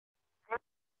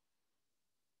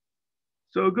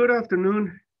So good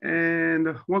afternoon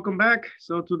and welcome back.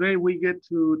 So today we get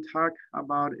to talk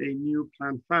about a new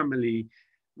plant family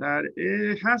that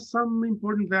it has some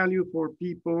important value for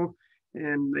people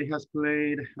and it has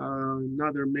played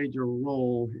another major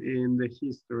role in the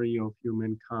history of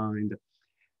humankind.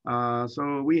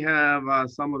 So we have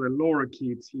some of the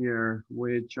lorikeets here,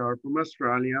 which are from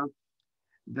Australia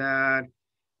that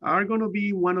are going to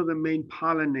be one of the main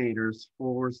pollinators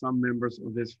for some members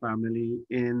of this family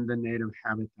in the native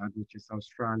habitat, which is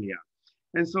Australia.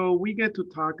 And so we get to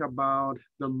talk about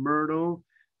the myrtle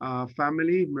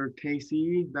family,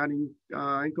 Myrtaceae, that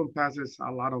encompasses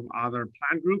a lot of other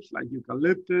plant groups like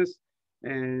Eucalyptus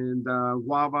and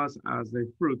Guavas as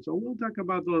the fruit. So we'll talk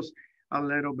about those a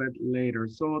little bit later.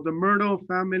 So the myrtle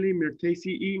family,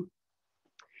 Myrtaceae,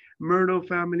 Myrtle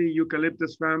family,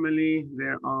 Eucalyptus family.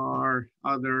 There are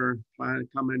other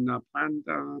common plant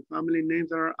family names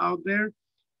that are out there.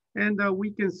 And we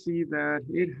can see that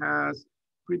it has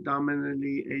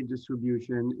predominantly a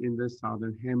distribution in the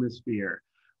Southern Hemisphere.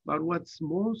 But what's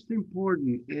most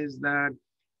important is that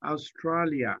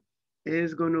Australia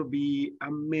is going to be a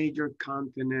major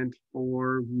continent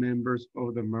for members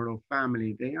of the Myrtle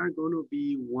family. They are going to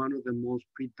be one of the most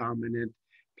predominant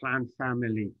plant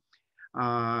family.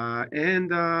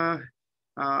 And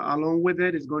along with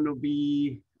it is going to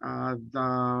be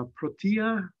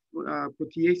Proteaceae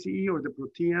or the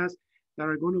proteas that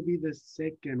are going to be the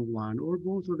second one, or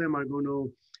both of them are going to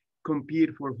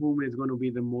compete for whom is going to be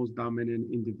the most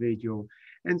dominant individual.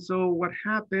 And so what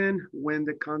happened when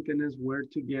the continents were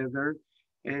together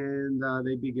and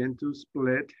they began to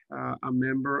split, a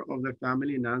member of the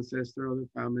family, an ancestor of the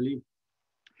family,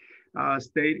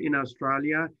 stayed in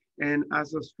Australia. And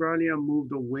as Australia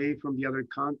moved away from the other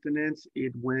continents,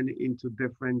 it went into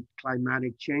different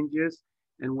climatic changes.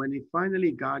 And when it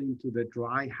finally got into the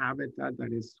dry habitat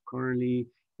that is currently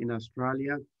in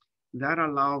Australia, that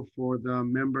allowed for the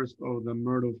members of the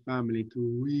Myrtle family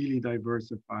to really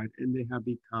diversify, and they have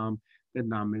become the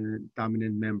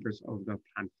dominant members of the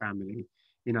plant family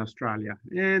in Australia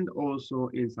and also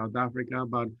in South Africa.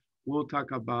 But we'll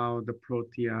talk about the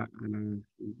protea in a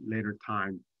later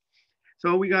time.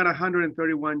 So we got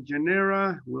 131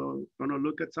 genera. We're gonna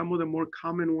look at some of the more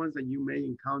common ones that you may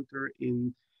encounter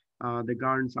in the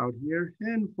gardens out here,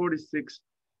 and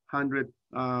 4,600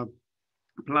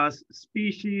 plus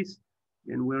species,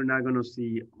 and we're not gonna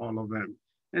see all of them.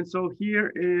 And so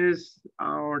here is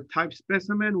our type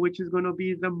specimen, which is gonna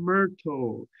be the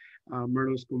myrtle.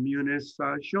 Myrtles communis,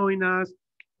 showing us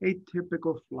a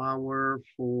typical flower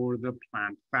for the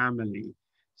plant family.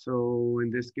 So in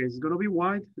this case, it's going to be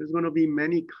white. There's going to be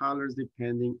many colors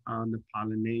depending on the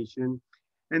pollination.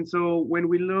 And so when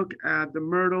we look at the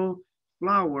myrtle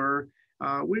flower,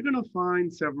 we're going to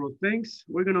find several things.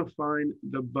 We're going to find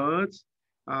the buds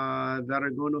that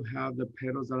are going to have the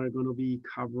petals that are going to be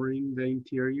covering the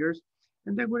interiors.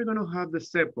 And then we're going to have the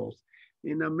sepals.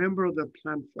 In a member of the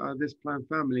plant, this plant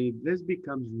family, this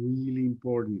becomes really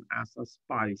important as a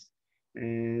spice.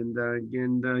 And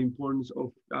again, the importance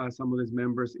of some of these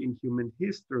members in human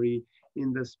history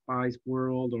in the spice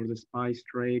world or the spice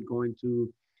trade, going to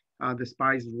the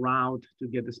spice route to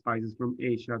get the spices from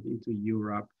Asia into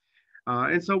Europe.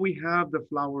 And so we have the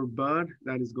flower bud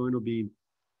that is going to be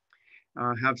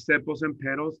have sepals and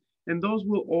petals, and those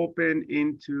will open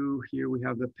into, here we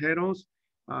have the petals,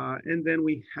 and then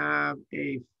we have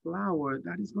a flower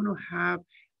that is going to have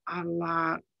a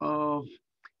lot of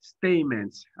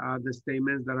stamens, the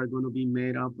stamens that are going to be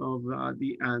made up of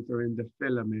the anther and the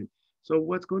filament. So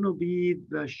what's going to be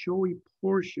the showy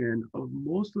portion of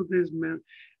most of these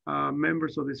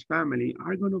members of this family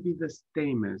are going to be the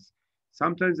stamens.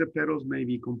 Sometimes the petals may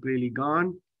be completely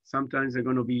gone. Sometimes they're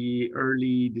going to be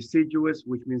early deciduous,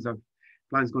 which means that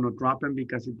plant's going to drop them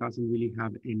because it doesn't really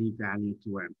have any value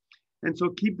to it. And so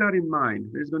keep that in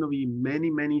mind. There's going to be many,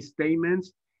 many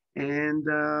stamens, and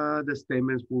the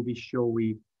stamens will be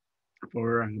showy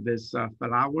for this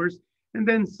flowers. And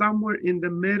then somewhere in the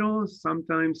middle,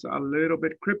 sometimes a little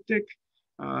bit cryptic,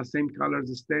 same color as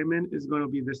the stamen, is going to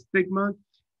be the stigma.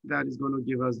 That is going to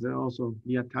give us also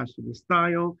be attached to the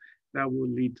style. That will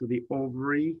lead to the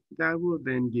ovary. That will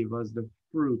then give us the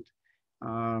fruit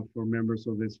for members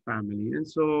of this family. And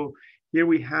so here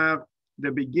we have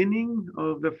the beginning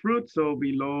of the fruit. So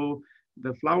below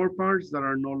the flower parts that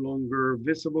are no longer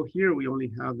visible here, we only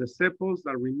have the sepals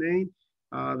that remain,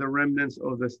 the remnants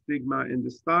of the stigma and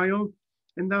the style.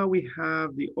 And now we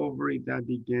have the ovary that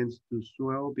begins to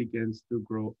swell, begins to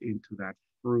grow into that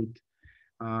fruit.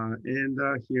 And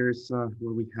here's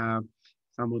where we have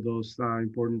some of those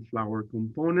important flower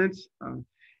components.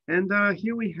 And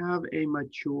here we have a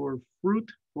mature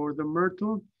fruit for the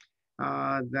myrtle.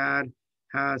 that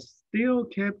has still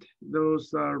kept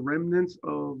those remnants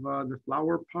of the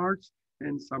flower parts,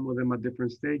 and some of them at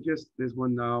different stages. This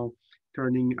one now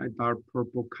turning a dark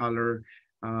purple color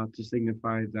to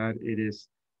signify that it is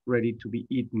ready to be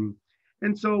eaten.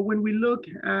 And so when we look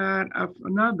at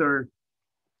another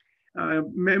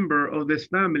member of this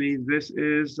family, this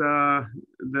is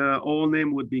the old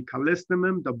name would be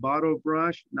Callistemum, the bottle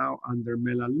brush, now under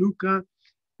Melaleuca.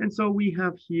 And so we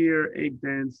have here a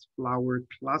dense flower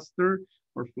cluster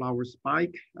or flower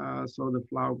spike. So the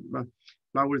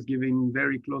flowers giving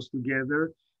very close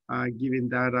together, giving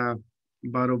that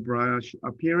bottle brush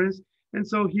appearance. And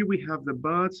so here we have the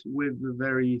buds with the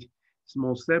very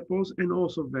small sepals and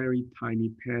also very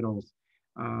tiny petals.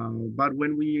 But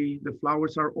when the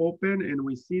flowers are open and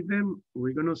we see them,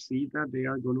 we're gonna see that they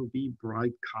are gonna be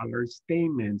bright colored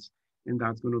stamens, and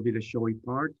that's gonna be the showy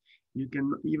part. You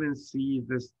can even see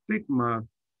the stigma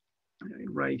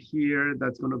right here.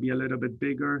 That's gonna be a little bit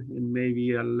bigger and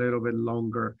maybe a little bit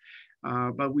longer.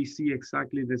 But we see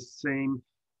exactly the same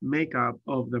makeup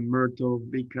of the myrtle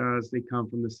because they come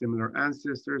from the similar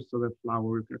ancestors. So the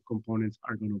flower components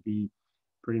are gonna be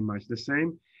pretty much the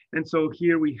same. And so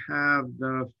here we have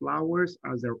the flowers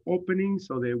as they're opening.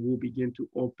 So they will begin to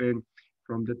open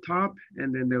from the top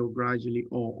and then they'll gradually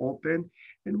all open.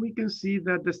 And we can see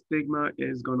that the stigma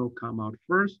is going to come out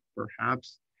first,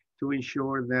 perhaps to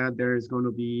ensure that there is going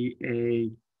to be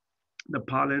the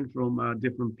pollen from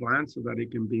different plants so that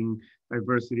it can bring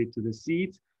diversity to the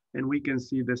seeds. And we can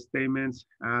see the stamens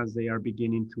as they are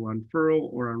beginning to unfurl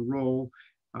or unroll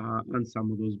on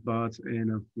some of those buds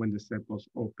and when the sepals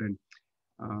open.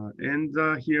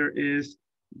 Here is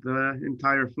the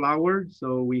entire flower.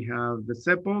 So we have the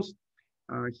sepals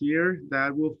here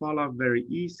that will fall off very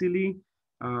easily.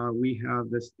 We have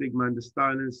the stigma and the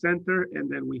style in the center, and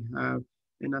then we have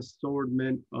an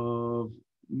assortment of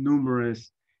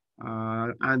numerous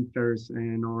anthers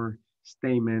and or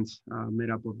stamens made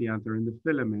up of the anther and the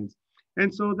filaments.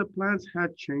 And so the plants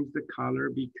had changed the color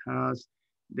because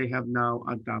they have now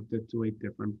adapted to a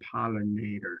different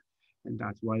pollinator. And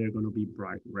that's why they're going to be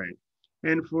bright red.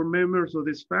 And for members of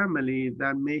this family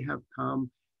that may have come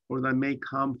or that may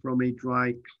come from a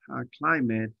dry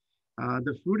climate,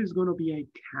 the fruit is going to be a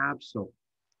capsule.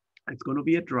 It's going to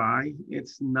be a dry,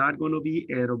 it's not going to be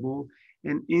edible.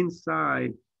 And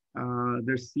inside,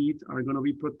 their seeds are going to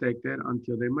be protected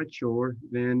until they mature.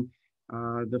 Then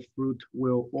the fruit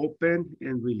will open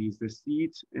and release the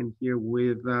seeds. And here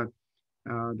with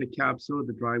the capsule,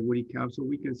 the dry woody capsule,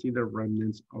 we can see the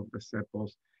remnants of the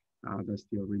sepals that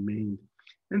still remain.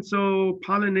 And so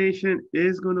pollination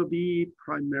is going to be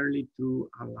primarily through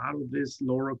a lot of these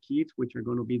lorikeets, which are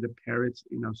going to be the parrots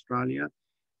in Australia,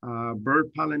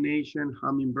 bird pollination,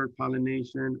 hummingbird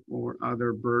pollination, or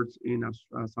other birds in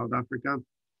South Africa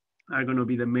are going to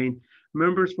be the main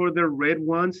members for the red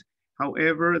ones.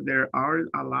 However, there are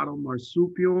a lot of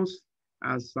marsupials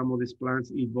as some of these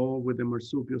plants evolve with the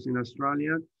marsupials in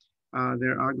Australia.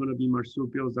 There are going to be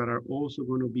marsupials that are also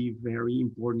going to be very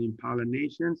important in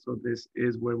pollination. So this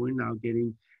is where we're now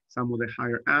getting some of the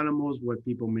higher animals where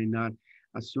people may not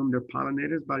assume they're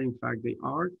pollinators, but in fact they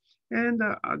are. And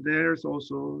there's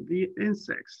also the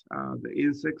insects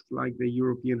like the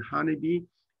European honeybee,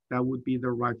 that would be the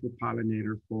rightful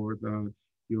pollinator for the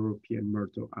European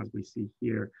myrtle as we see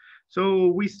here. So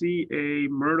we see a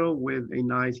myrtle with a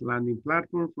nice landing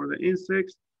platform for the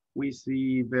insects. We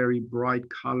see very bright,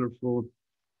 colorful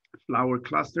flower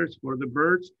clusters for the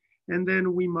birds. And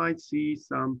then we might see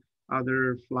some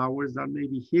other flowers that may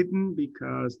be hidden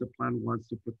because the plant wants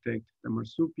to protect the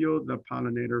marsupial, the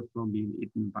pollinator, from being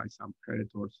eaten by some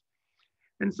predators.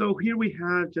 And so here we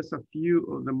have just a few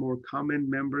of the more common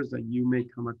members that you may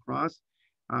come across.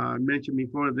 I mentioned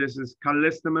before, this is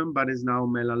Callistemum, but is now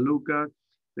Melaleuca.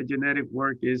 The genetic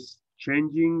work is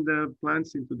changing the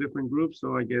plants into different groups.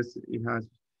 So I guess it has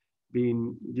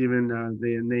been given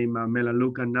the name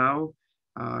Melaleuca now.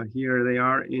 Here they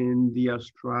are in the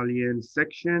Australian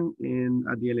section in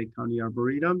Adelaide County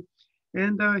Arboretum.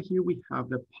 And here we have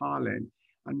the pollen.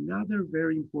 Another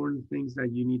very important thing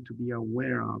that you need to be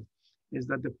aware of is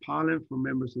that the pollen for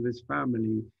members of this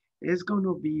family is going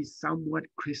to be somewhat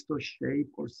crystal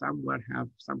shaped or somewhat have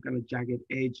some kind of jagged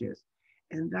edges.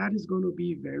 And that is going to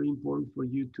be very important for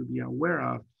you to be aware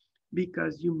of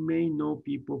because you may know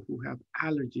people who have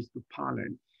allergies to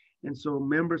pollen. And so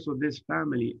members of this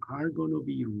family are going to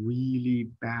be really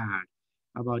bad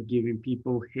about giving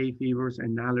people hay fevers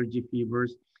and allergy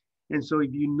fevers. And so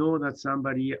if you know that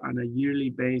somebody on a yearly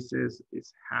basis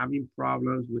is having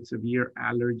problems with severe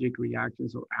allergic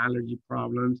reactions or allergy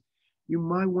problems, you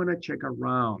might want to check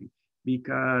around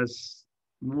because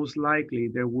most likely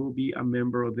there will be a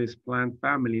member of this plant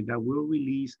family that will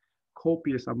release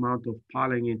copious amount of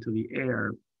pollen into the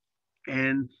air.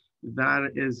 And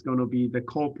that is going to be the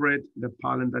culprit, the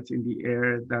pollen that's in the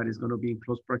air that is going to be in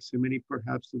close proximity,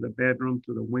 perhaps to the bedroom,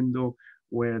 to the window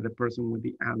where the person with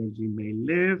the allergy may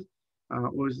live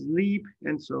or sleep.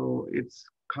 And so it's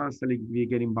constantly be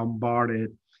getting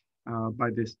bombarded by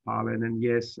this pollen. And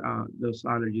yes, those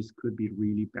allergies could be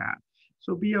really bad.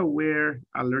 So be aware,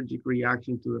 allergic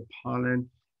reaction to the pollen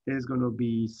is going to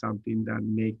be something that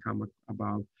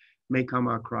may come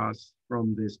across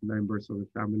from these members of the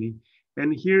family.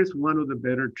 And here's one of the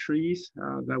better trees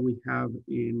that we have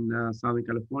in Southern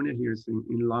California. Here's in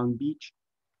Long Beach,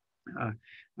 uh,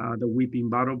 the weeping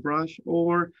bottle brush,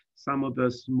 or some of the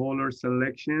smaller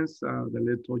selections, the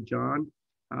little John,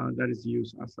 that is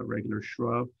used as a regular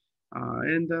shrub.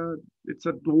 And it's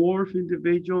a dwarf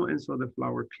individual, and so the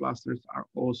flower clusters are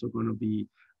also going to be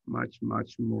much,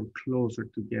 much more closer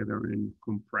together and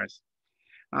compressed.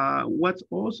 What's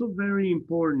also very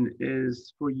important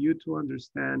is for you to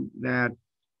understand that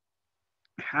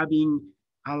having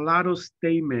a lot of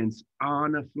stamens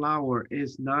on a flower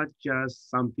is not just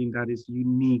something that is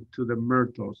unique to the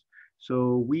myrtles.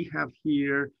 So we have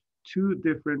here two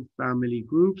different family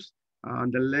groups.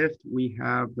 On the left, we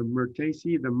have the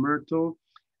Myrtaceae, the myrtle,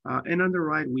 and on the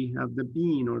right, we have the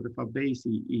bean or the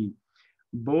Fabaceae.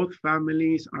 Both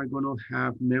families are going to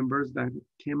have members that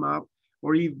came up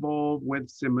or evolved with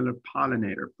similar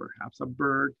pollinator, perhaps a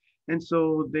bird. And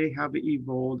so they have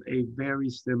evolved a very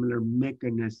similar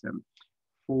mechanism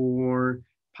for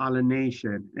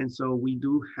pollination. And so we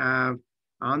do have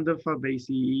on the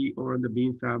Fabaceae or the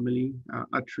bean family,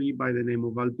 a tree by the name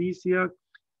of Albizia,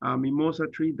 a mimosa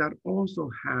tree that also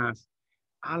has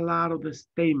a lot of the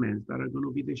stamens that are going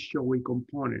to be the showy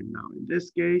component. Now, in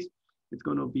this case, it's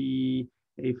going to be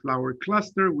a flower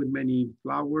cluster with many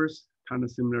flowers, kind of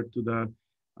similar to the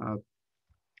uh,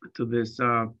 to this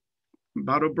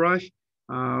bottle brush,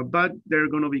 but they're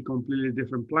going to be completely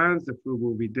different plants. The fruit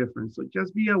will be different. So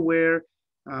just be aware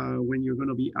when you're going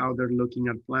to be out there looking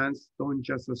at plants. Don't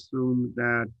just assume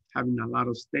that having a lot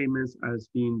of stamens as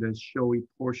being the showy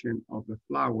portion of the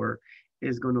flower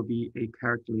is going to be a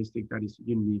characteristic that is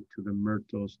unique to the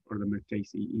myrtles or the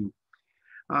Myrtaceae.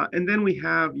 And then we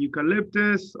have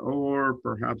eucalyptus, or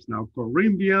perhaps now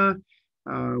corymbia,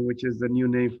 which is the new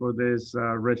name for this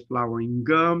red flowering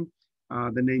gum.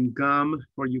 The name gum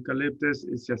for eucalyptus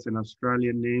is just an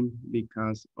Australian name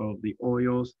because of the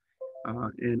oils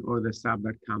and or the sap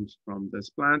that comes from this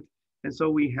plant. And so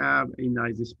we have a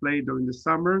nice display during the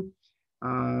summer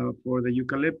for the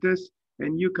eucalyptus.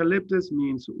 And eucalyptus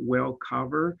means well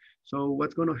covered. So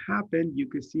what's going to happen, you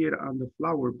can see it on the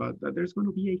flower, but there's going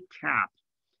to be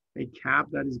a cap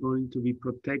that is going to be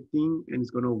protecting and it's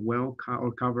going to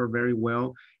or cover very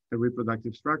well the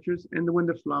reproductive structures. And when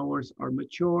the flowers are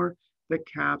mature, the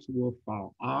caps will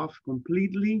fall off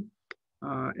completely.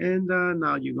 And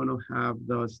now you're going to have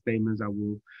the stamens that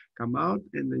will come out,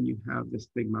 and then you have the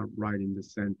stigma right in the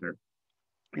center.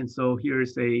 And so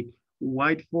here's a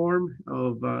white form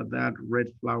of that red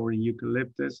flowering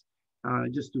eucalyptus,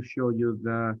 just to show you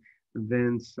the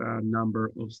dense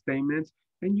number of stamens.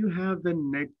 And you have the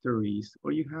nectaries,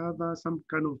 or you have some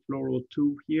kind of floral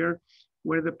tube here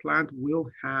where the plant will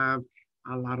have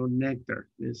a lot of nectar.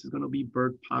 This is going to be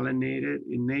bird pollinated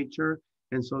in nature.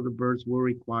 And so the birds will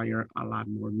require a lot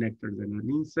more nectar than an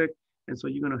insect. And so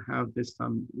you're going to have this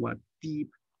somewhat deep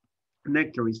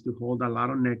nectaries to hold a lot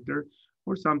of nectar.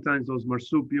 Or sometimes those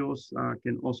marsupials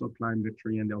can also climb the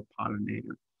tree and they'll pollinate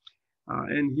it.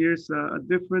 And here's a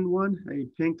different one, a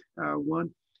pink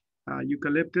one,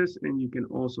 eucalyptus, and you can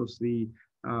also see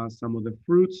some of the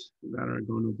fruits that are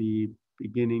going to be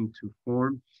beginning to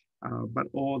form, but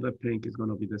all the pink is going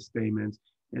to be the stamens.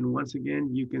 And once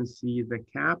again, you can see the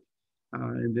cap.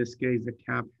 In this case, the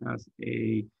cap has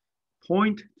a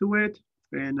point to it,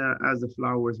 and as the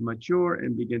flowers mature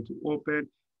and begin to open,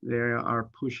 they are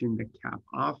pushing the cap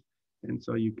off. And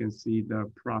so you can see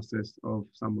the process of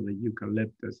some of the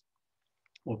eucalyptus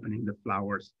opening the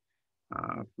flowers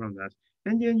from that.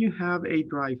 And then you have a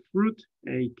dry fruit,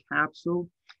 a capsule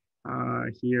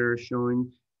here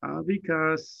showing,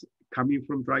 because coming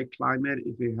from dry climate,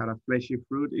 if it had a fleshy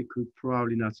fruit, it could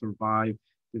probably not survive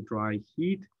the dry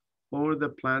heat, or the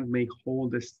plant may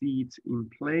hold the seeds in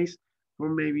place for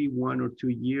maybe 1 or 2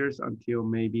 years until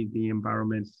maybe the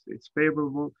environment is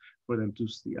favorable for them to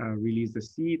release the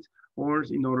seeds, or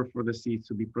in order for the seeds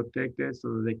to be protected so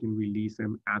that they can release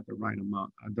them at the right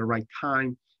amount, at the right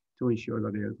time to ensure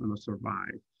that they're going to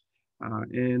survive.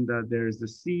 And there's the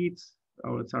seeds,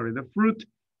 or sorry, the fruit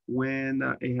when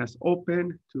it has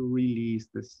opened to release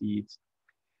the seeds.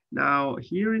 Now,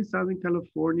 here in Southern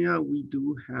California, we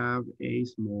do have a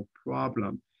small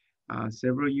problem.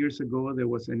 Several years ago, there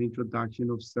was an introduction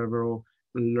of several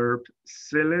lerp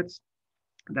psyllids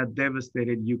that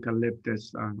devastated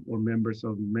eucalyptus or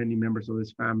many members of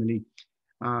this family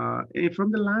and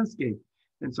from the landscape.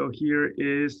 And so here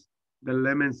is the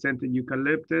lemon-scented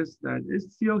eucalyptus that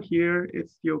is still here.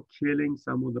 It's still killing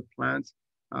some of the plants.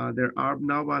 There are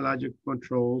now biological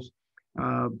controls,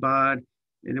 but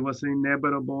it was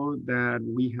inevitable that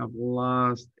we have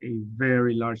lost a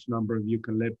very large number of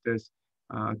eucalyptus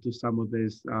to some of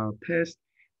these pests.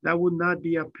 That would not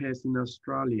be a pest in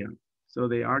Australia. So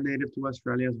they are native to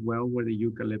Australia as well, where the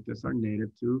eucalyptus are native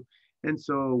to. And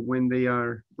so when they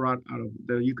are brought out of,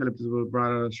 the eucalyptus was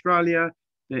brought out of Australia,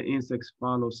 the insects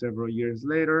follow several years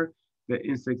later. The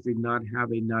insects did not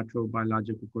have a natural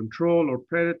biological control or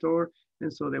predator,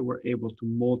 and so they were able to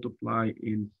multiply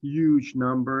in huge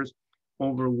numbers,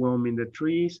 overwhelming the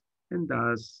trees and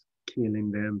thus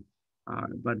killing them.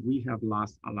 But we have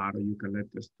lost a lot of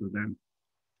eucalyptus to them.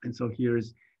 And so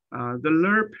here's the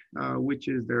lerp, which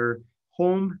is their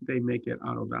home. They make it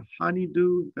out of the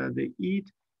honeydew that they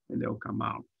eat, and they'll come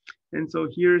out. And so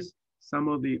here's some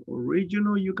of the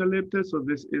original eucalyptus. So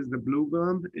this is the blue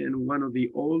gum and one of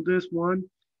the oldest one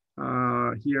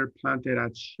here planted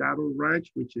at Shadow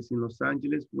Ranch, which is in Los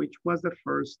Angeles, which was the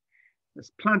first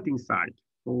planting site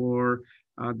for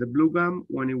the blue gum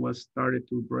when it was started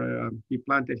to be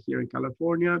planted here in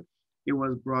California. It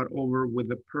was brought over with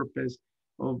the purpose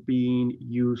of being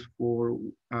used for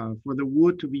the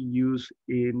wood to be used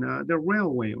in the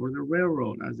railway or the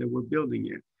railroad as they were building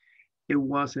it. It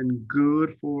wasn't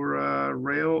good for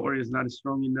rail, or it's not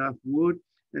strong enough wood,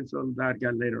 and so that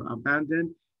got later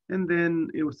abandoned. And then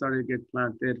it started to get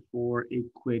planted for a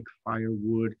quick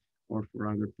firewood or for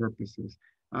other purposes.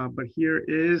 But here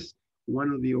is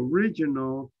one of the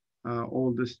original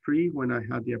oldest tree when I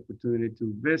had the opportunity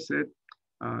to visit.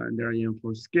 And there I am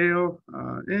for scale.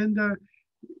 And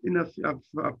in a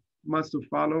months to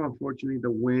follow, unfortunately,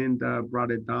 the wind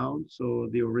brought it down. So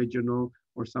the original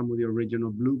or some of the original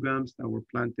blue gums that were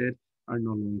planted are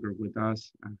no longer with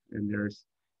us. And there's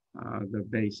the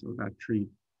base of that tree.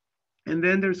 And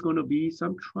then there's going to be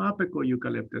some tropical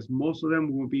eucalyptus. Most of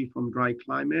them will be from dry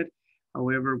climate.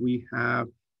 However, we have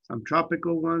some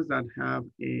tropical ones that have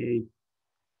a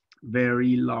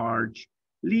very large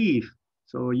leaf.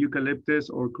 So eucalyptus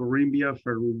or Corymbia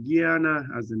ferrugiana,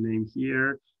 as the name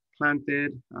here,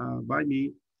 planted by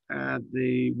me at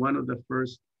one of the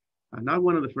first, not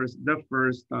one of the first, the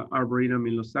first arboretum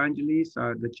in Los Angeles,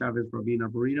 the Chavez Ravine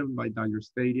Arboretum by Dodger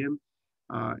Stadium.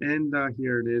 And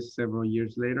here it is several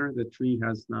years later. The tree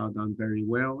has now done very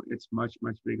well. It's much,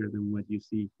 much bigger than what you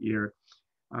see here.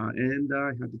 And I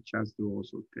had the chance to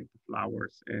also take the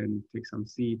flowers and take some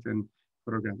seeds and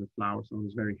photograph the flowers. So I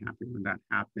was very happy when that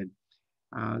happened.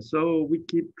 So we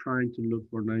keep trying to look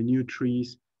for the new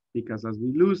trees because as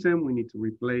we lose them, we need to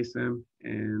replace them.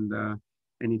 And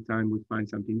anytime we find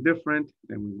something different,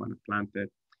 then we want to plant it.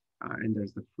 And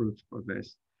there's the fruits for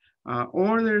this.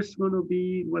 Or there's going to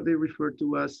be what they refer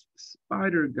to as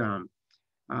spider gum.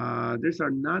 These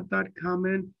are not that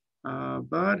common,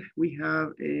 but we have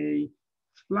a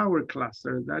flower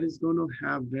cluster that is going to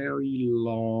have very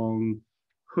long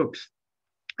hooks,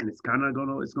 and it's going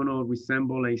to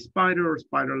resemble a spider or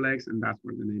spider legs, and that's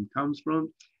where the name comes from.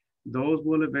 Those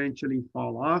will eventually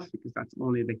fall off because that's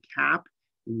only the cap,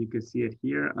 and you can see it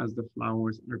here as the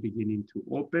flowers are beginning to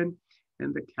open,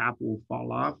 and the cap will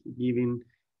fall off, giving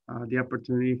the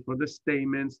opportunity for the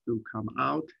stamens to come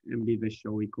out and be the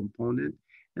showy component,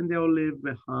 and they'll leave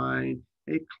behind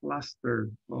a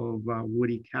cluster of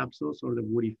woody capsules or the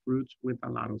woody fruits with a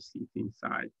lot of seeds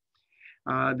inside.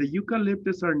 The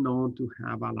eucalyptus are known to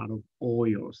have a lot of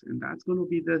oils, and that's going to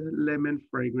be the lemon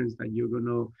fragrance that you're going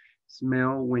to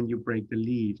smell when you break the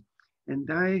leaves. And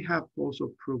they have also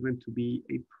proven to be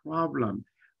a problem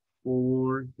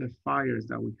for the fires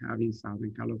that we have in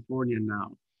Southern California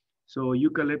now. So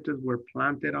eucalyptus were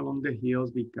planted along the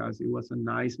hills because it was a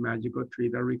nice magical tree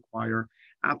that required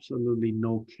absolutely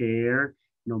no care,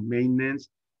 no maintenance.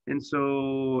 And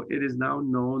so it is now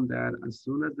known that as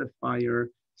soon as the fire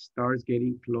starts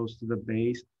getting close to the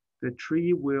base, the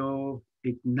tree will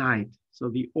ignite. So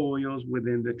the oils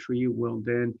within the tree will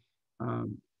then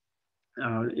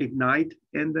ignite,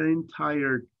 and the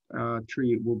entire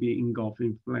tree will be engulfed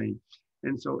in flame.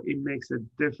 And so it makes it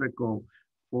difficult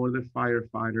for the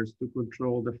firefighters to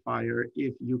control the fire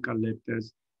if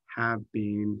eucalyptus have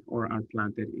been or are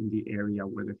planted in the area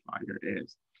where the fire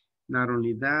is. Not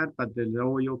only that, but the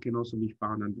oil can also be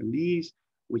found on the leaves,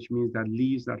 which means that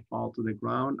leaves that fall to the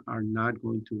ground are not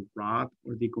going to rot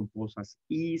or decompose as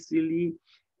easily.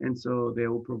 And so they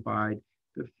will provide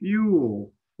the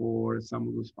fuel for some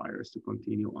of those fires to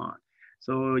continue on.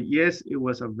 So yes, it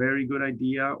was a very good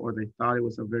idea, or they thought it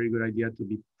was a very good idea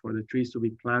for the trees to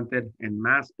be planted and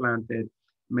mass planted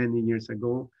many years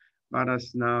ago. But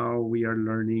as now we are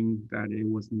learning that it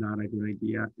was not a good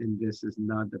idea, and this is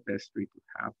not the best tree to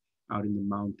have out in the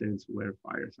mountains where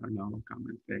fires are now a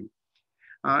common thing.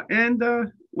 And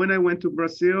when I went to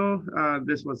Brazil,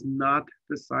 this was not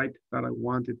the site that I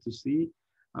wanted to see,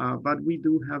 but we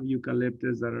do have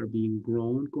eucalyptus that are being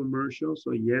grown commercial.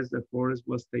 So yes, the forest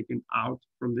was taken out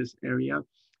from this area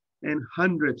and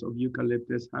hundreds of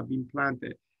eucalyptus have been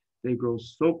planted. They grow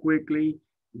so quickly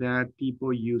that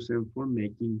people use them for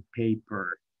making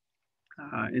paper.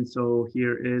 And so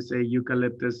here is a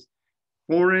eucalyptus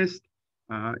forest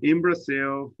in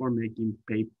Brazil for making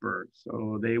paper.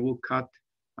 So they will cut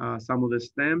some of the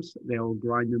stems, they'll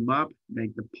grind them up,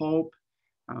 make the pulp,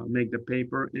 make the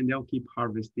paper, and they'll keep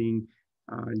harvesting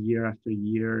year after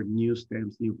year, new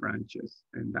stems, new branches.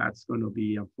 And that's going to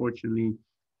be, unfortunately,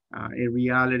 a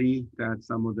reality that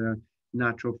some of the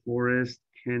natural forests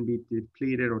can be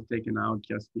depleted or taken out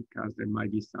just because there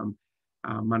might be some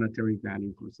monetary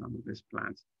value for some of these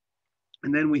plants.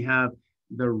 And then we have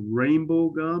the rainbow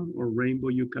gum or rainbow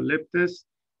eucalyptus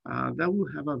that will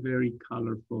have a very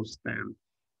colorful stem.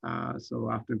 So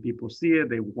often people see it,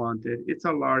 they want it. It's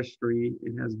a large tree.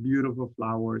 It has beautiful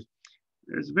flowers.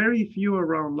 There's very few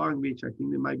around Long Beach. I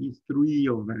think there might be 3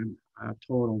 of them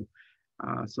total.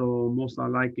 So most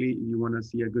likely, if you want to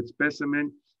see a good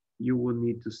specimen, you will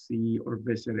need to see or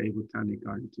visit a botanic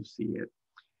garden to see it.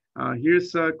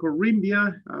 Here's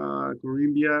Corymbia.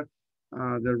 Corymbia,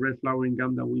 the red flowering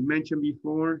gum that we mentioned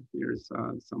before. Here's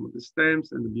some of the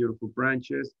stems and the beautiful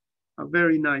branches. A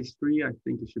very nice tree. I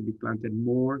think it should be planted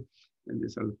more. And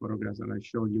these are the photographs that I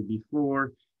showed you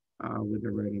before with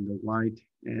the red and the white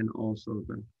and also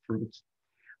the fruits.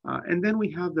 And then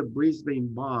we have the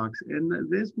Brisbane box. And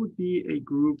this would be a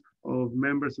group of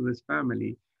members of this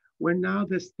family where now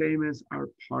the stamens are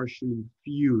partially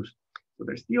fused. So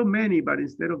there's still many, but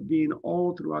instead of being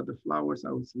all throughout the flowers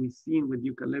as we've seen with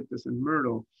eucalyptus and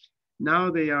myrtle,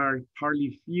 now they are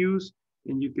partly fused,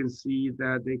 and you can see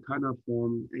that they kind of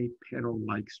form a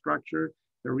petal-like structure.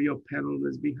 The real petal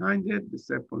is behind it, the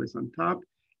sepal is on top,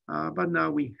 but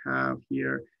now we have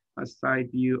here a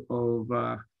side view of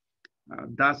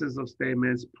dozens of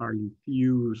stamens partly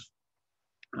fused,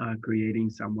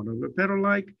 creating somewhat of a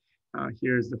petal-like.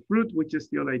 Here's the fruit, which is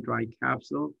still a dry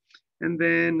capsule. And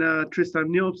then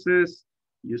Tristamniopsis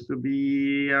used to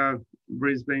be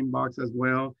Brisbane box as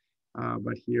well,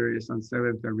 but here is on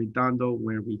 7th and Redondo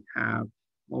where we have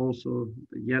also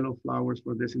the yellow flowers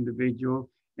for this individual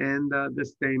and the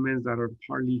stamens that are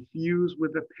partly fused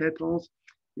with the petals.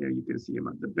 Here you can see them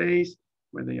at the base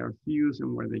where they are fused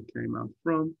and where they came out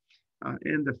from,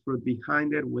 and the fruit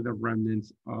behind it with the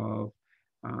remnants of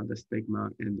the stigma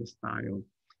and the style.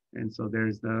 And so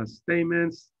there's the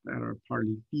stamens that are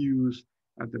partly fused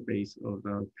at the base of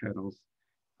the petals.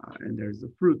 And there's the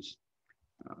fruits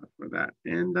for that.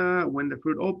 And when the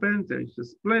fruit opens, there's a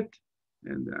split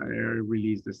and air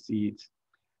release the seeds.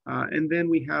 And then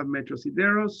we have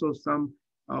Metrosideros. So some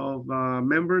of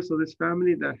members of this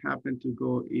family that happen to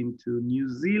go into New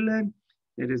Zealand.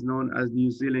 It is known as New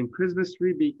Zealand Christmas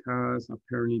tree because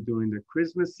apparently during the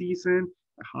Christmas season,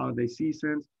 the holiday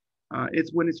seasons,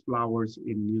 it's when it flowers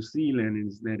in New Zealand in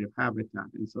its native habitat.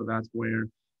 And so that's where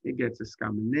it gets its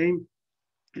common name.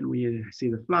 And we see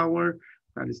the flower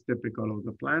that is typical of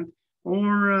the plant.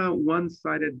 Or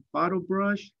one-sided bottle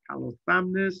brush,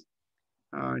 Calothamnus.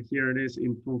 Here it is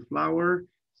in full flower.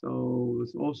 So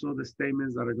it's also the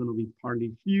stamens that are going to be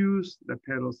partly fused. The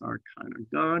petals are kind of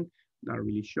gone, not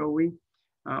really showing.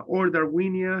 Or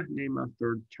Darwinia, named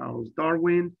after Charles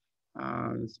Darwin.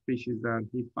 Species that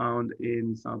he found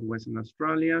in southwestern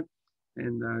Australia,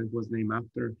 and it was named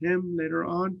after him later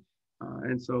on.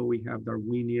 And so we have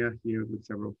Darwinia here with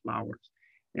several flowers.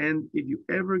 And if you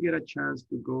ever get a chance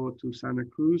to go to Santa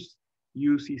Cruz,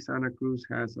 UC Santa Cruz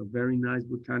has a very nice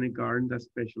botanic garden that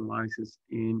specializes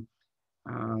in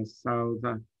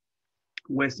southwestern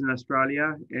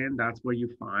Australia, and that's where you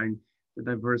find the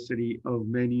diversity of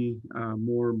many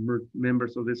more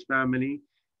members of this family,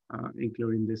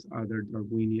 including this other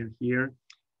Darwinia here.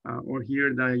 Or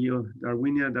here,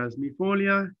 Darwinia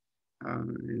dasmifolia,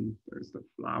 and there's the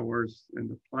flowers and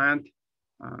the plant.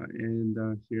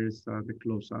 And here's the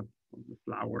close-up of the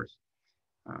flowers.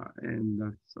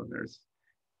 So there's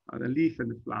the leaf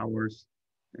and the flowers,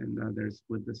 and there's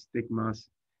with the stigmas.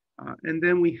 And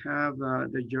then we have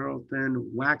the Geraldton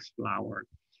wax flower.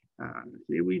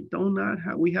 Here we do not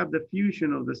have, we have the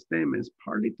fusion of the stamens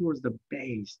partly towards the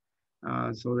base,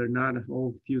 So they're not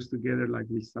all fused together like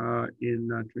we saw in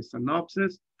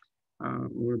Tristanopsis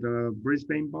or the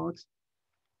Brisbane box.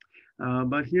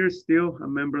 But here's still a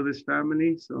member of this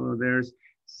family. So there's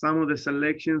some of the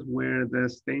selections where the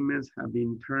stamens have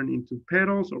been turned into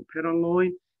petals or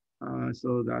petaloid.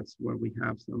 So that's where we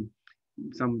have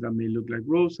some that may look like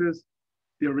roses.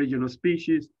 The original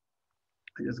species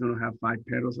are just going to have 5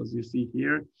 petals as you see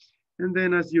here. And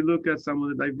then as you look at some of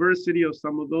the diversity of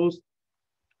some of those,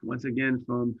 once again,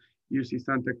 from UC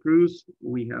Santa Cruz,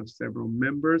 we have several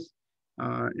members.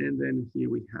 And then here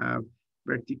we have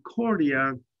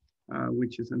Verticordia,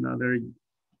 which is another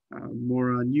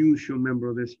more unusual member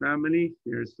of this family.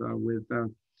 Here's with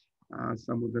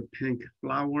some of the pink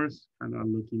flowers, kind of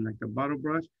looking like a bottle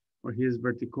brush. Or here's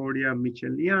Verticordia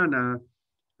micheliana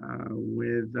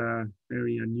with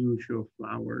very unusual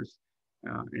flowers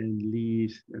and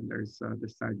leaves. And there's the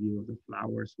side view of the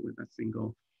flowers with a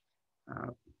single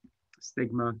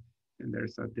stigma. And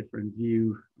there's a different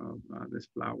view of this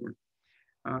flower.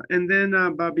 And then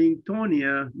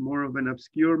Babingtonia, more of an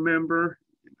obscure member.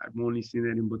 I've only seen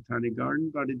it in Botanic Garden,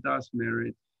 but it does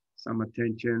merit some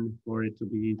attention for it to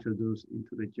be introduced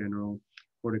into the general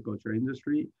horticulture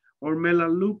industry. Or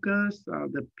Melaleucas,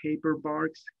 the paper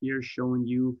barks, here showing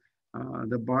you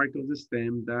the bark of the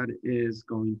stem that is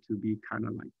going to be kind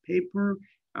of like paper.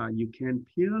 You can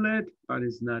peel it, but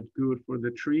it's not good for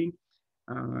the tree.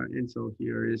 And so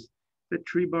here is the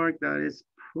tree bark that is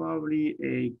probably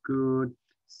a good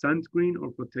sunscreen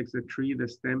or protects the tree, the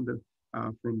stem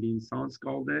from being sun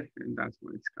scalded. And that's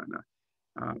why it's kind of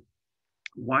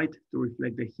white to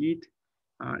reflect the heat.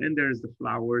 And there's the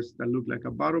flowers that look like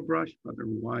a bottle brush, but they're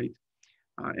white.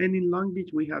 And in Long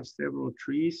Beach, we have several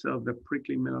trees of the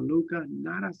prickly melaleuca,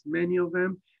 not as many of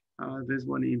them. This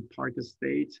one in Park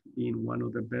Estates being one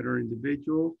of the better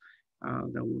individuals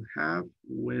that we'll have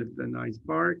with the nice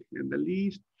bark and the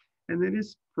leaves. And it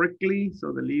is prickly,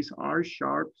 so the leaves are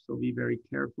sharp, so be very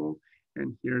careful.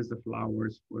 And here's the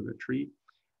flowers for the tree.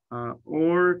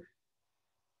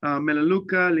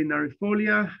 Melaleuca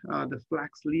linearifolia, the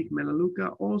flax leaf melaleuca,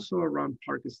 also around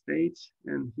Park Estates.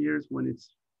 And here's when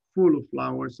it's full of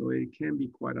flowers, so it can be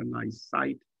quite a nice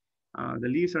sight. The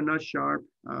leaves are not sharp,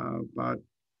 but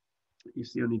you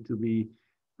still need to be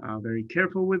very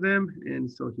careful with them. And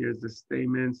so here's the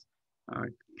stamens,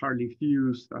 partly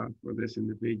fused for this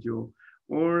individual.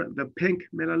 Or the pink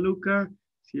melaleuca,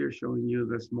 here showing you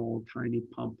the small, tiny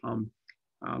pom-pom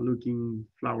looking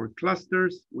flower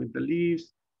clusters with the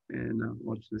leaves, and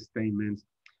watch the stamens.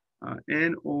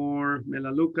 And or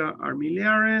Melaleuca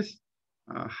armillaris,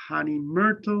 honey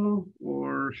myrtle,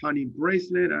 or honey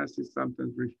bracelet, as it's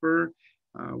sometimes referred,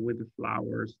 with the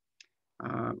flowers.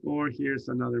 Or here's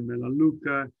another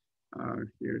Melaleuca,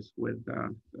 here's with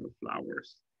the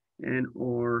flowers. And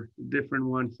or different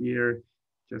one here,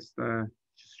 just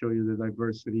show you the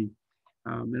diversity.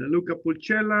 Melaleuca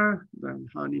pulchella, the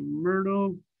honey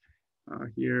myrtle,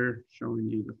 here showing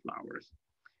you the flowers.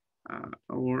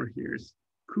 Or here's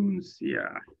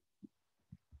Kunsia,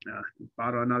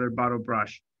 another bottle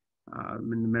brush in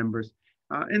the members.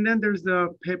 And then there's the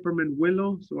peppermint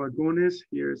willow, so Agonis.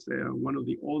 Here's one of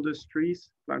the oldest trees,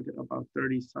 planted about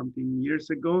 30 something years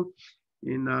ago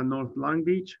in North Long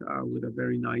Beach with a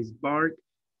very nice bark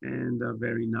and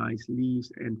very nice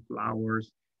leaves and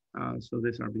flowers. So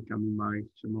these are becoming much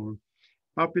more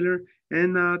popular.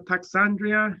 And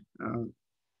Taxandria,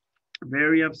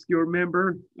 very obscure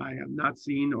member. I have not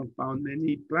seen or found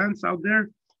many plants out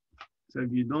there. So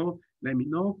if you know, let me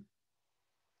know.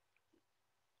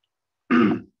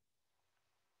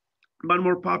 But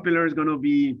more popular is going to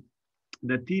be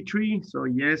the tea tree. So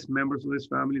yes, members of these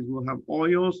families will have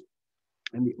oils,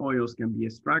 and the oils can be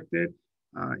extracted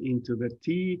into the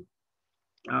tea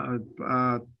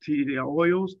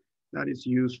oils that is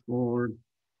used for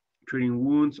treating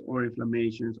wounds or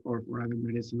inflammations or for other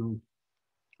medicinal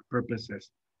purposes.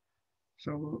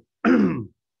 So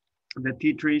the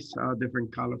tea trees,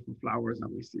 different colorful flowers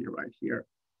that we see right here.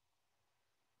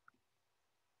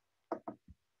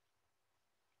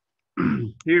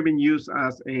 Here been used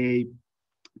as a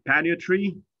patio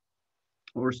tree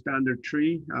or standard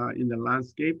tree in the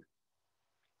landscape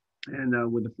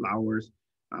and with the flowers.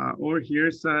 Or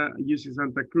here's UC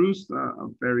Santa Cruz, a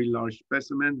very large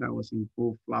specimen that was in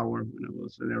full flower when I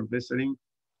was there visiting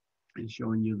and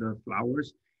showing you the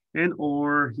flowers. And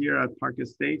or here at Park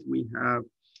Estate, we have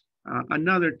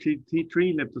another tea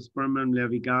tree, Leptospermum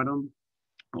levigatum,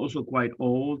 also quite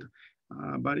old,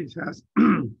 but it has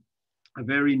a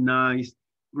very nice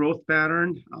growth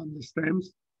pattern on the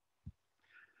stems.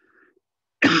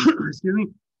 Excuse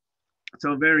me.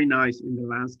 So very nice in the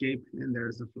landscape, and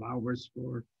there's the flowers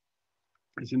for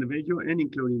as individual and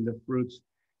including the fruits.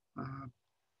 Uh,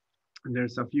 and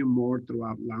there's a few more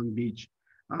throughout Long Beach.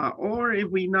 Or if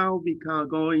we now become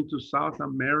going to South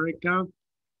America,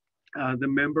 the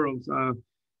members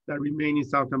that remain in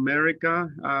South America,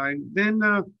 then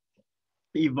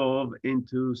evolve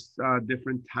into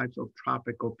different types of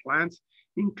tropical plants,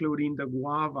 including the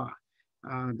guava.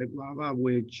 The guava,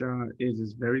 which is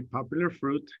this very popular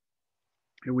fruit.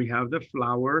 And we have the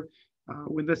flower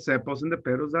with the sepals and the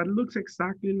petals that looks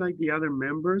exactly like the other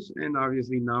members. And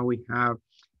obviously now we have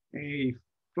a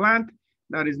plant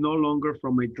that is no longer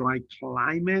from a dry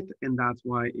climate, and that's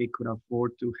why it could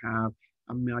afford to have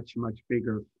a much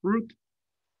bigger fruit.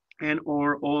 And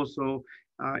or also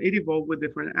it evolved with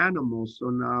different animals. So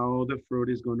now the fruit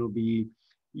is going to be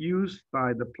used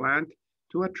by the plant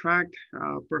to attract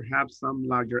perhaps some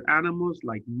larger animals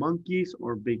like monkeys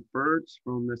or big birds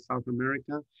from the South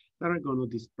America that are going to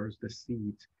disperse the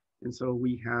seeds. And so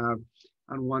we have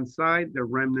on one side the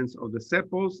remnants of the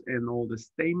sepals and all the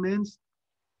stamens,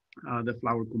 the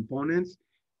flower components.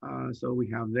 So we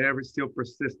have there still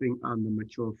persisting on the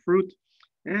mature fruit.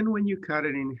 And when you cut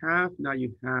it in half, now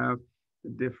you have the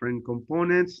different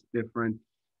components, different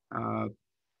uh,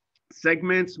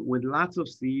 segments with lots of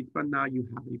seeds, but now you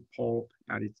have a pulp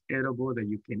that is edible that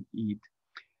you can eat.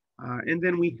 And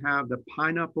then we have the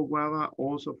pineapple guava,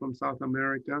 also from South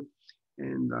America.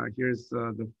 And here's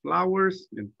the flowers,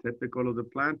 and typical of the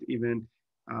plant, even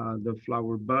the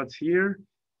flower buds here.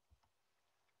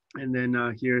 And then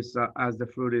here's as the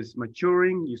fruit is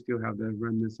maturing, you still have the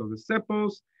remnants of the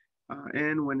sepals.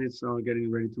 And when it's getting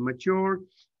ready to mature,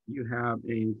 you have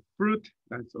a fruit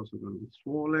that's also going to be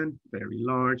swollen, very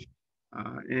large.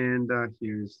 And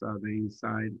here's the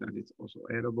inside that is also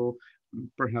edible.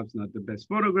 Perhaps not the best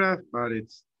photograph, but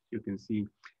it's, you can see.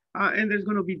 And there's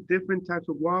going to be different types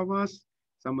of guavas.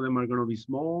 Some of them are going to be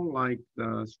small, like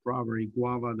the strawberry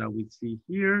guava that we see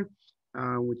here,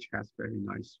 which has very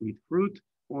nice sweet fruit,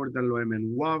 or the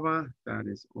lemon guava that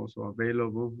is also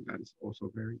available. That is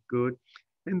also very good.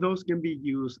 And those can be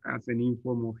used as an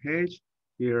informal hedge.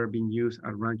 They are being used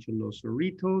at Rancho Los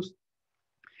Cerritos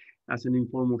as an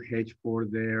informal hedge for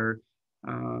their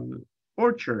uh,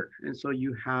 orchard. And so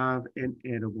you have an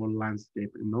edible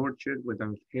landscape, an orchard with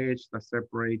a hedge that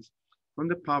separates from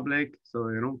the public so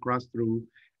they don't cross through.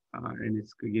 And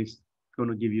it's going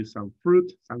to give you some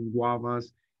fruit, some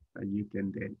guavas that you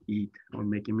can then eat or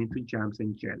make them into jams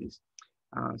and jellies.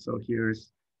 So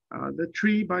here's the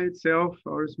tree by itself,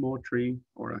 or a small tree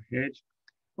or a hedge.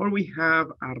 Or we have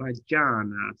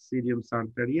Arrayana, Psyllium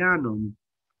sarterianum,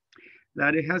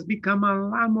 that it has become a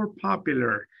lot more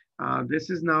popular. This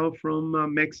is now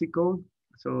from Mexico,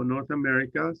 so North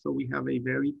America. So we have a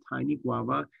very tiny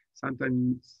guava,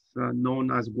 sometimes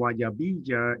known as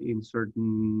guayabilla in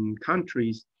certain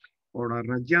countries, or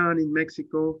arrayan in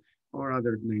Mexico, or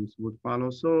other names would follow.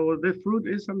 So the fruit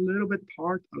is a little bit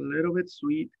tart, a little bit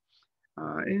sweet,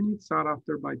 and it's sought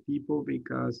after by people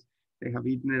because they have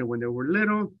eaten it when they were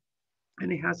little,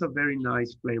 and it has a very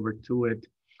nice flavor to it.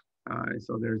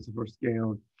 So there's for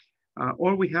scale.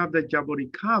 Or we have the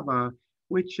jaboricaba,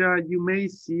 which you may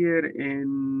see it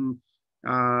in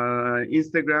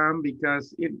Instagram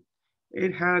because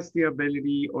it has the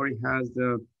ability, or it has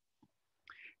the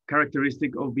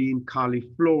characteristic of being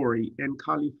cauliflowery. And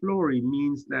cauliflowery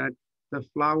means that the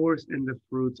flowers and the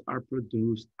fruits are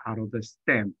produced out of the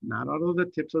stem, not out of the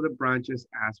tips of the branches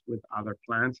as with other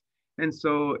plants. And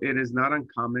so it is not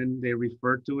uncommon. They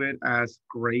refer to it as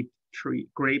grape tree,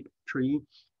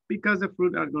 because the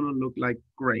fruit are going to look like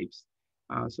grapes.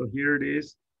 So here it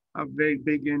is, a very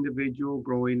big individual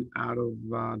growing out of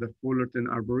the Fullerton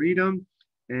Arboretum.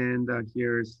 And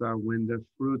here's when the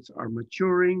fruits are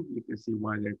maturing. You can see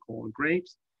why they're called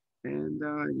grapes. And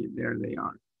there they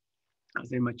are as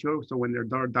they mature. So when they're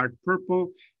dark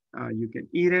purple, you can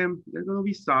eat them. They're going to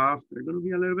be soft. They're going to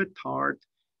be a little bit tart.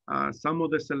 Some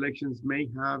of the selections may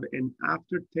have an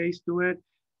aftertaste to it,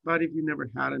 but if you never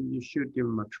had them, you should give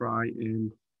them a try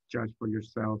and judge for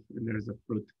yourself. And there's a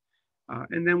fruit.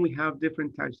 And then we have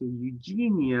different types of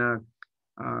Eugenia.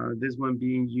 This one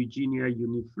being Eugenia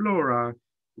uniflora,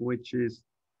 which is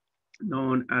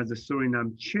known as the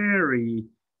Suriname cherry.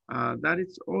 That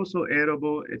is also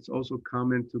edible. It's also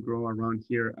common to grow around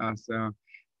here as a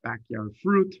backyard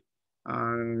fruit.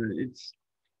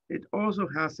 It also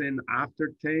has an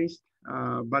aftertaste,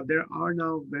 but there are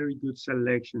now very good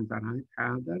selections that I've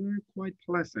had that are quite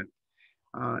pleasant.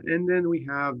 And then we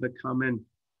have the common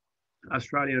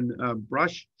Australian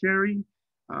brush cherry,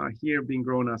 here being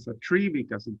grown as a tree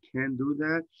because it can do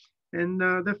that. And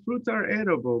the fruits are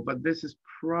edible, but this is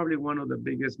probably one of the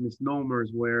biggest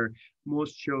misnomers where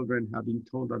most children have been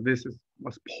told that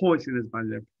was poisonous by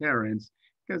their parents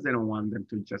because they don't want them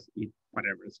to just eat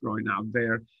whatever is growing out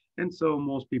there. And so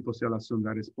most people still assume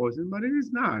that it's poison, but it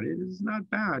is not. It is not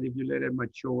bad if you let it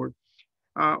mature.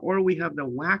 Or we have the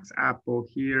wax apple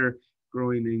here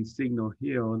growing in Signal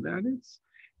Hill that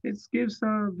it gives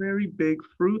a very big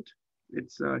fruit.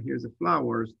 It's here's the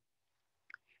flowers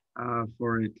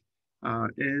for it.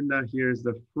 And here's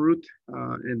the fruit,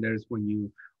 and there's when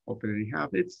you open it in half.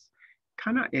 It's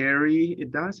kind of airy.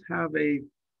 It does have a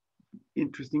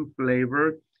interesting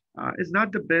flavor. It's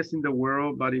not the best in the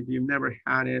world, but if you've never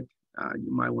had it,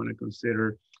 you might want to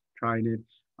consider trying it.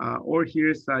 Or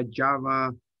here's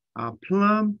Java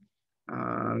plum.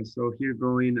 So here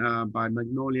growing by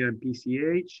Magnolia and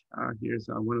PCH. Here's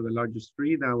one of the largest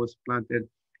trees that was planted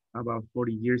about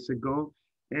 40 years ago.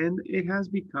 And it has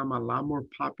become a lot more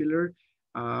popular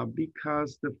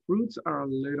because the fruits are a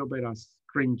little bit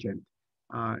astringent.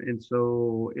 And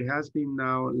so it has been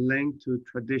now linked to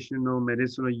traditional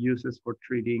medicinal uses for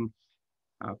treating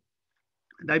uh,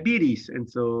 diabetes. And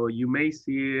so you may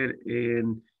see it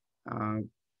in uh,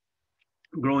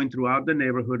 growing throughout the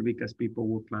neighborhood because people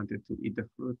will plant it to eat the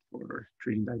fruit for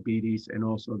treating diabetes, and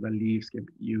also the leaves can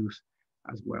be used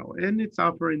as well. And it's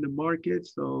offered in the market.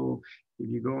 So if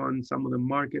you go on some of the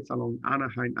markets along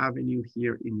Anaheim Avenue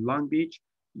here in Long Beach,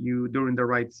 you during the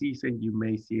right season, you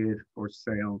may see it for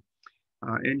sale.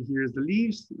 And here's the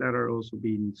leaves that are also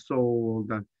being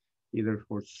sold either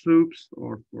for soups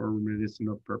or for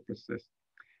medicinal purposes.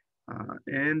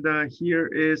 And here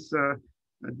is a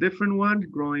different one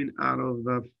growing out of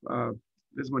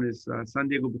this one is San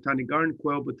Diego Botanic Garden,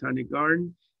 Quail Botanic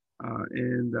Garden.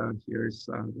 And here's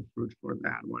the fruit for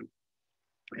that one.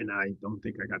 And I don't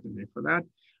think I got the name for that.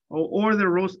 Or the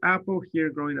rose apple here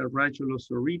growing at Rancho Los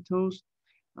Cerritos,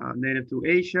 native to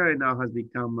Asia, and now has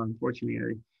become, unfortunately,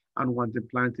 an unwanted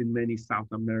plant in many South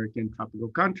American tropical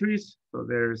countries. So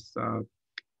there's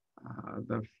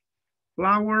the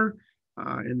flower,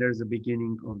 and there's the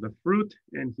beginning of the fruit.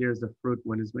 And here's the fruit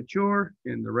when it's mature,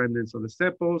 and the remnants of the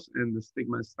sepals and the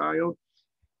stigma style.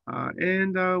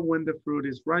 And when the fruit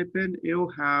is ripened,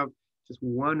 it'll have just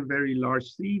one very large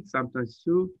seed, sometimes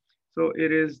two. So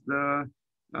it is the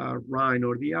rind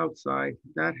or the outside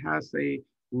that has a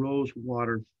rose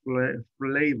water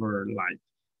flavor like.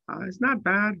 It's not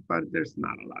bad, but there's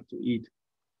not a lot to eat.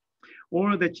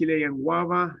 Or the Chilean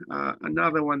guava,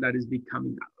 another one that is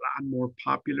becoming a lot more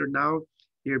popular now.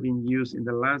 Here being used in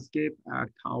the landscape at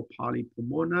Cal Poly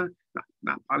Pomona,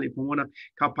 not Poly Pomona,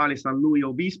 Cal Poly San Luis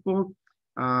Obispo,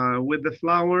 with the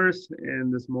flowers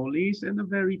and the small leaves and a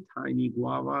very tiny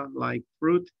guava-like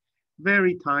fruit.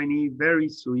 Very tiny, very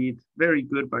sweet, very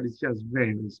good, but it's just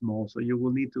very small. So you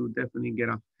will need to definitely get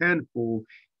a handful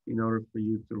in order for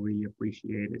you to really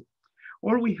appreciate it.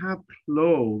 Or we have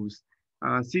cloves,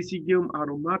 Syzygium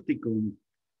aromaticum,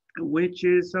 which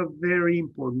is a very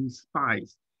important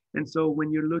spice. And so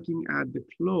when you're looking at the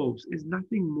cloves, it's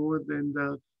nothing more than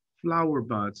the flower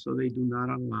buds. So they do not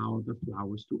allow the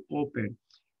flowers to open.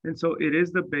 And so it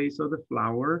is the base of the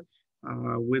flower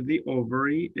with the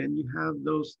ovary, and you have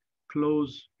those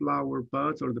closed flower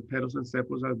buds or the petals and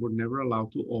sepals that were never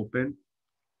allowed to open.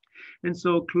 And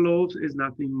so cloves is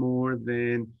nothing more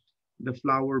than the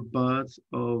flower buds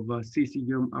of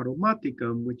Syzygium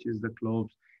aromaticum, which is the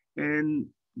cloves. And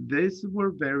these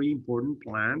were very important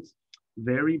plants,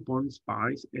 very important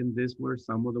spice. And these were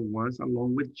some of the ones,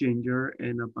 along with ginger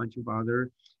and a bunch of other,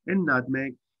 and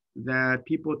nutmeg, that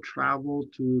people travel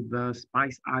to the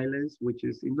Spice Islands, which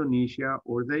is Indonesia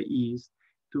or the East,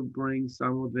 to bring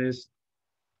some of these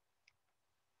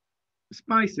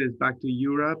spices back to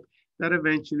Europe that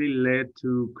eventually led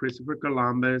to Christopher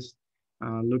Columbus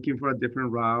looking for a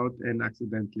different route and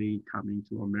accidentally coming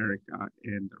to America,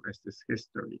 and the rest is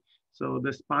history. So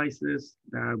the spices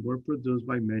that were produced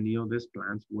by many of these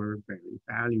plants were very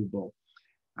valuable.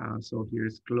 So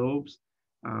here's cloves,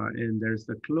 and there's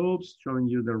the cloves showing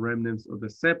you the remnants of the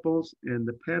sepals and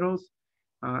the petals.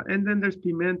 And then there's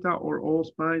pimenta or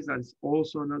allspice, that's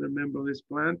also another member of this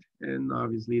plant. And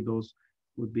obviously those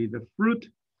would be the fruit,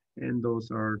 and those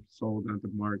are sold at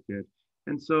the market.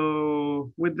 And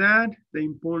so with that, the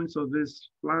importance of this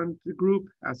plant group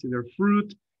as either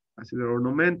fruit, as either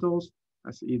ornamentals,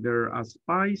 as either a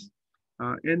spice,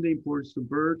 and the importance to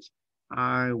birds,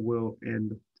 I will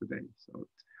end today. So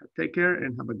take care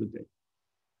and have a good day.